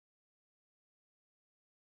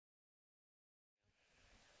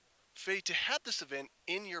Faye, to have this event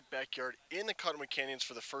in your backyard in the Cottonwood Canyons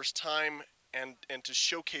for the first time and to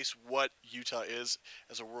showcase what Utah is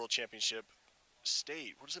as a world championship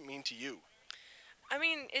state, what does it mean to you? I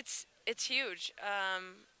mean, it's huge.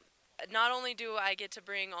 Not only do I get to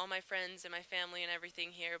bring all my friends and my family and everything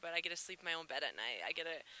here, but I get to sleep in my own bed at night. I get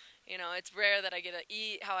to, it's rare that I get to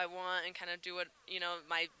eat how I want and kind of do what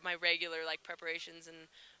my regular like preparations and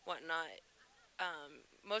whatnot.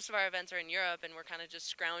 Most of our events are in Europe, and we're kind of just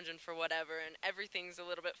scrounging for whatever, and everything's a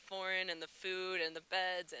little bit foreign, and the food and the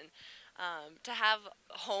beds, and to have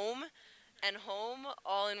home and home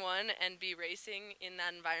all in one and be racing in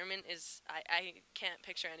that environment is I can't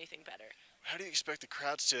picture anything better. How do you expect the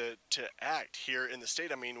crowds to act here in the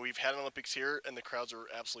state? I mean, we've had Olympics here, and the crowds are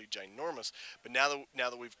absolutely ginormous. But now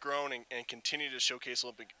that we've grown and continue to showcase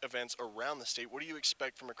Olympic events around the state, what do you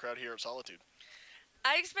expect from a crowd here at Solitude?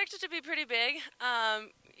 I expect it to be pretty big.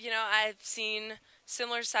 I've seen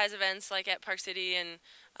similar size events like at Park City and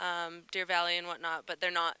Deer Valley and whatnot, but they're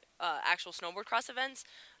not actual snowboard cross events.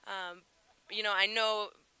 I know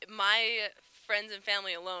my friends and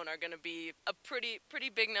family alone are going to be a pretty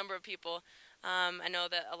big number of people. I know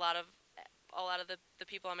that a lot of the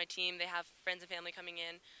people on my team, they have friends and family coming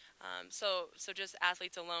in. So just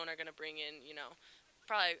athletes alone are going to bring in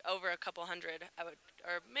probably over a couple hundred, I would,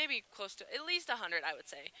 or maybe close to at least 100, I would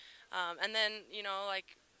say. And then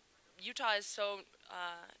like Utah is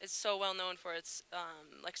so well known for its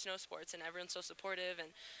like snow sports, and everyone's so supportive, and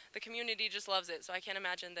the community just loves it. So I can't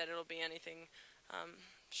imagine that it'll be anything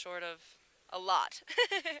short of a lot,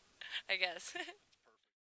 I guess.